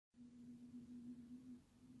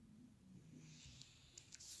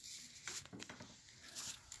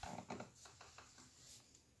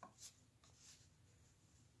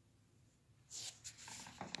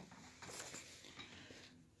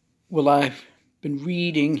Well, I've been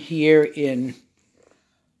reading here in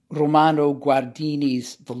Romano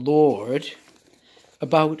Guardini's The Lord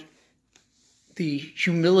about the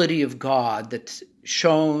humility of God that's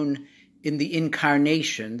shown in the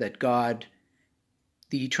incarnation, that God,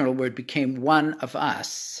 the eternal Word, became one of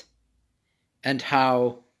us, and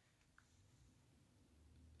how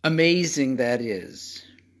amazing that is.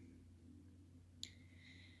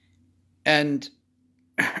 And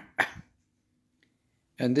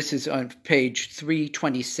this is on page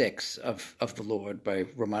 326 of The Lord by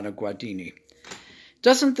Romano Guardini.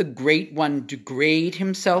 Doesn't the Great One degrade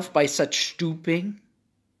himself by such stooping?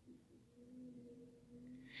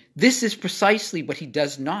 This is precisely what he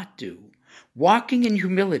does not do. Walking in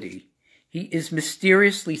humility, he is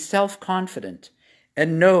mysteriously self-confident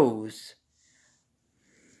and knows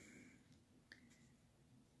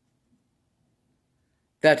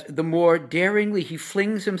that the more daringly he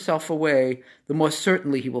flings himself away, the more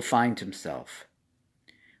certainly he will find himself.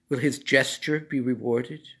 Will his gesture be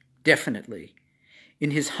rewarded? Definitely.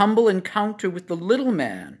 In his humble encounter with the little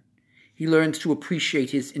man, he learns to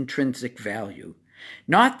appreciate his intrinsic value.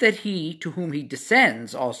 Not that he to whom he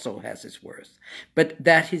descends also has his worth, but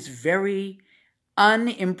that his very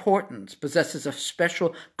unimportance possesses a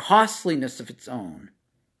special costliness of its own.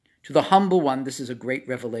 To the humble one, this is a great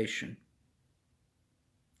revelation.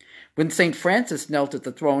 When St. Francis knelt at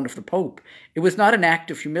the throne of the Pope, it was not an act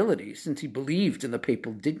of humility, since he believed in the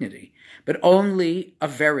papal dignity, but only a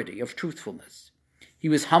verity of truthfulness. He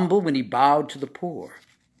was humble when he bowed to the poor,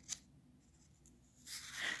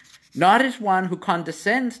 not as one who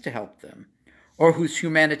condescends to help them, or whose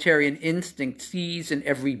humanitarian instinct sees in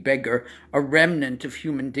every beggar a remnant of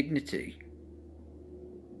human dignity,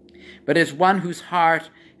 but as one whose heart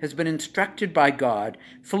has been instructed by God,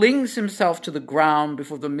 flings himself to the ground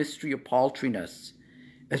before the mystery of paltriness,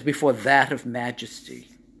 as before that of majesty.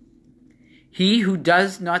 He who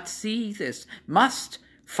does not see this must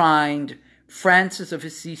find Francis of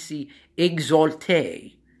Assisi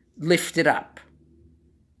exalté, lifted up.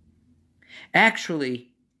 Actually,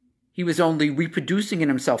 he was only reproducing in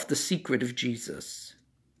himself the secret of Jesus.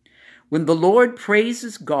 When the Lord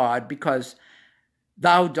praises God because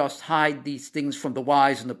thou dost hide these things from the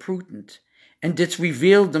wise and the prudent, and didst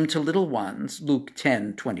reveal them to little ones, Luke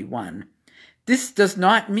 10:21. This does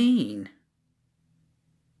not mean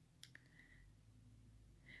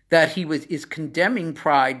that he is condemning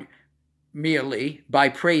pride merely by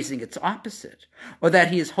praising its opposite, or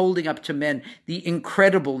that he is holding up to men the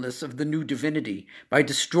incredibleness of the new divinity by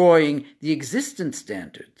destroying the existing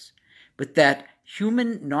standards, but that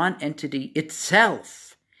human nonentity itself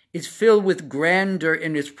is filled with grandeur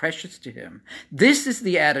and is precious to him. This is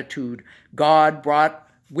the attitude God brought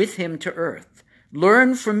with him to earth.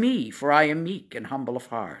 Learn from me, for I am meek and humble of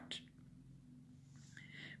heart.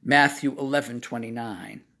 Matthew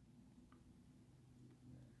 11:29.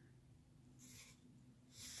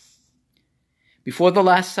 Before the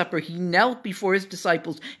Last Supper, he knelt before his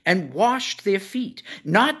disciples and washed their feet,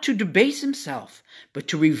 not to debase himself, but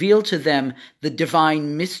to reveal to them the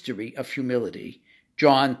divine mystery of humility.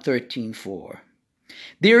 John 13:4.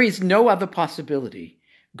 There is no other possibility.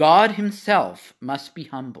 God himself must be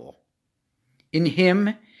humble. In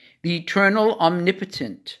him, the eternal,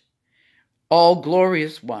 omnipotent,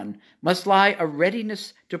 all-glorious one must lie a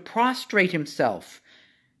readiness to prostrate himself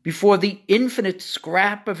before the infinite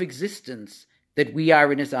scrap of existence that we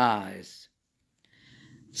are in his eyes.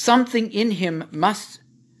 Something in him must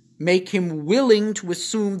make him willing to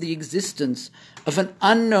assume the existence of an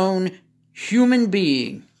unknown human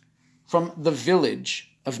being from the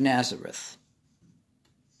village of Nazareth.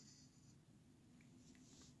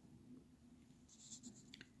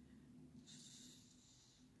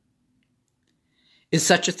 Is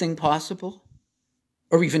such a thing possible,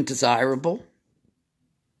 or even desirable?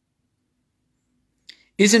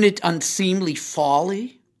 Isn't it unseemly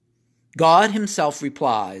folly? God himself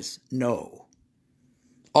replies, no.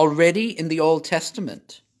 Already in the Old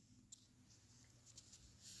Testament,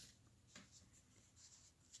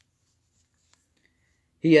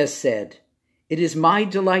 he has said, "It is my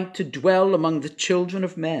delight to dwell among the children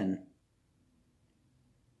of men."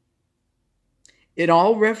 In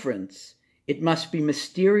all reverence, it must be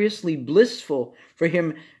mysteriously blissful for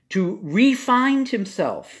him to re-find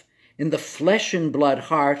himself in the flesh and blood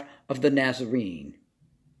heart of the Nazarene.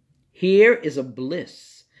 Here is a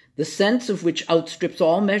bliss, the sense of which outstrips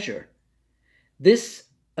all measure. This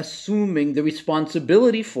assuming the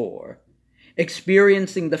responsibility for,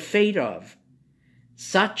 experiencing the fate of,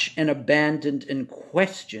 such an abandoned and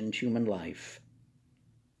questioned human life.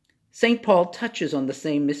 St. Paul touches on the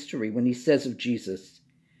same mystery when he says of Jesus,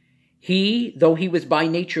 He, though he was by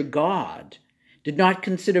nature God, did not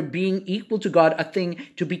consider being equal to God a thing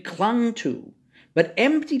to be clung to, but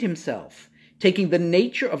emptied himself, taking the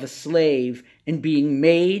nature of a slave and being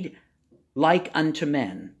made like unto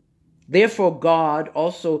men. Therefore God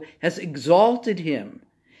also has exalted him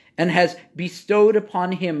and has bestowed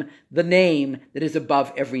upon him the name that is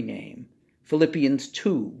above every name. Philippians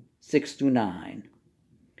 2, 6-9.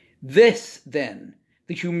 This, then,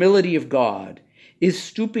 the humility of God, is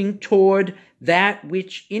stooping toward that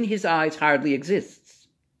which in his eyes hardly exists.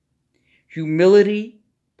 Humility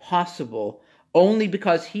possible only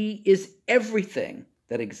because he is everything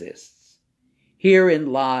that exists.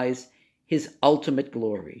 Herein lies his ultimate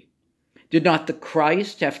glory. Did not the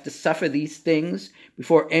Christ have to suffer these things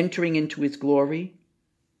before entering into his glory?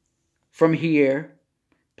 From here,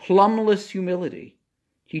 plumbless humility,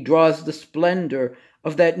 he draws the splendor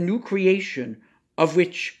of that new creation of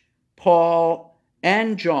which Paul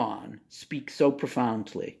and John speak so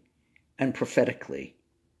profoundly and prophetically.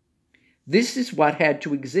 This is what had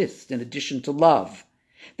to exist in addition to love,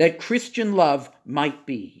 that Christian love might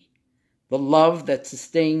be. The love that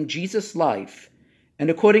sustained Jesus' life, and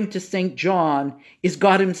according to St. John, is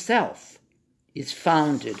God himself, is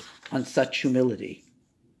founded on such humility.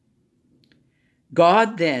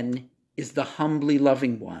 God, then, is the humbly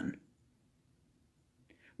loving one.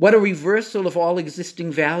 What a reversal of all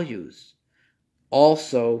existing values,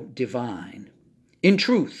 also divine. In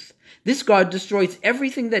truth, this God destroys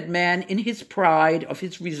everything that man, in his pride of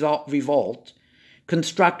his revolt,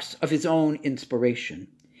 constructs of his own inspiration.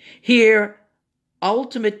 Here,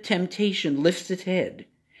 ultimate temptation lifts its head,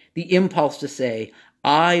 the impulse to say,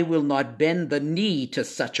 I will not bend the knee to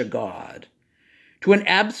such a God. To an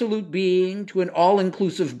absolute being, to an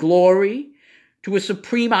all-inclusive glory, to a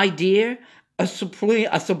supreme idea, a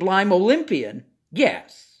sublime Olympian,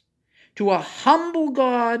 yes. To a humble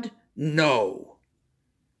God, no.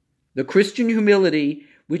 The Christian humility,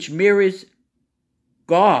 which mirrors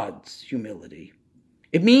God's humility.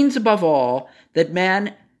 It means, above all, that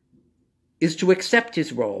man is to accept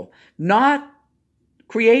his role, not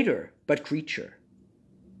creator, but creature,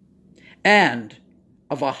 and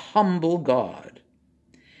of a humble God.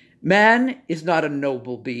 Man is not a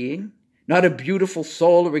noble being, not a beautiful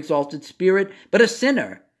soul or exalted spirit, but a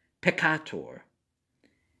sinner, peccator.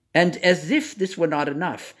 And as if this were not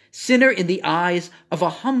enough, sinner in the eyes of a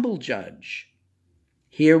humble judge.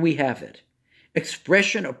 Here we have it,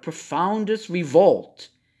 expression of profoundest revolt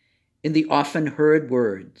in the often heard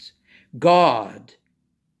words, God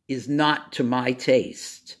is not to my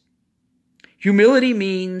taste. Humility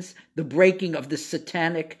means the breaking of the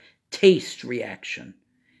satanic taste reaction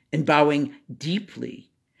and bowing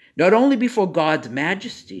deeply, not only before God's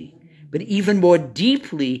majesty, but even more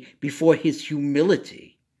deeply before his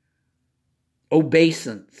humility.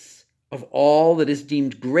 Obeisance of all that is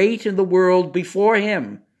deemed great in the world before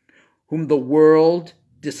him, whom the world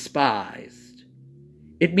despised.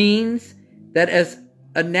 It means that as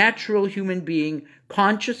a natural human being,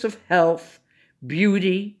 conscious of health,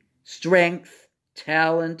 beauty, strength,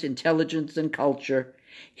 talent, intelligence, and culture,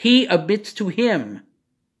 he admits to him,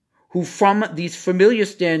 who from these familiar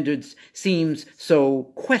standards seems so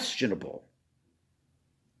questionable,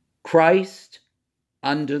 Christ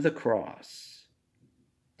under the cross.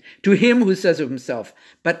 To him who says of himself,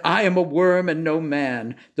 but I am a worm and no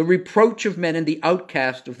man, the reproach of men and the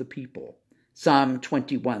outcast of the people. Psalm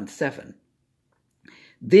 21:7.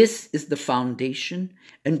 This is the foundation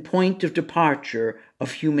and point of departure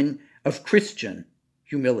of Christian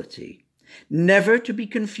humility, never to be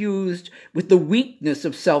confused with the weakness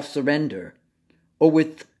of self-surrender or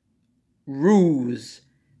with ruse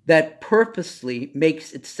that purposely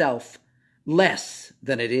makes itself less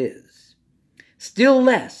than it is, still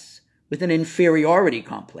less with an inferiority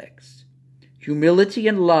complex. Humility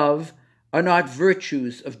and love are not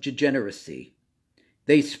virtues of degeneracy.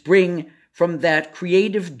 They spring from that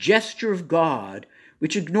creative gesture of God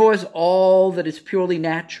which ignores all that is purely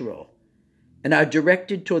natural and are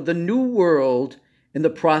directed toward the new world in the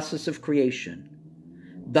process of creation.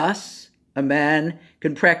 Thus, a man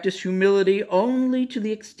can practice humility only to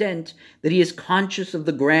the extent that he is conscious of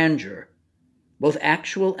the grandeur, both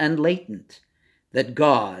actual and latent, that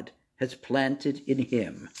God has planted in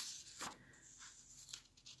him.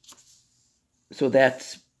 So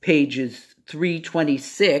that's pages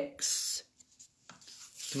 326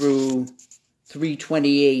 through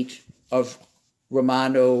 328 of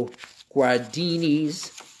Romano Guardini's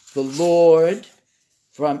The Lord,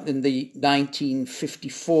 from in the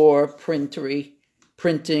 1954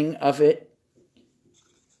 printing of it.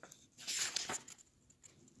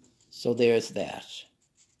 So there's that.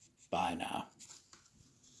 Bye now.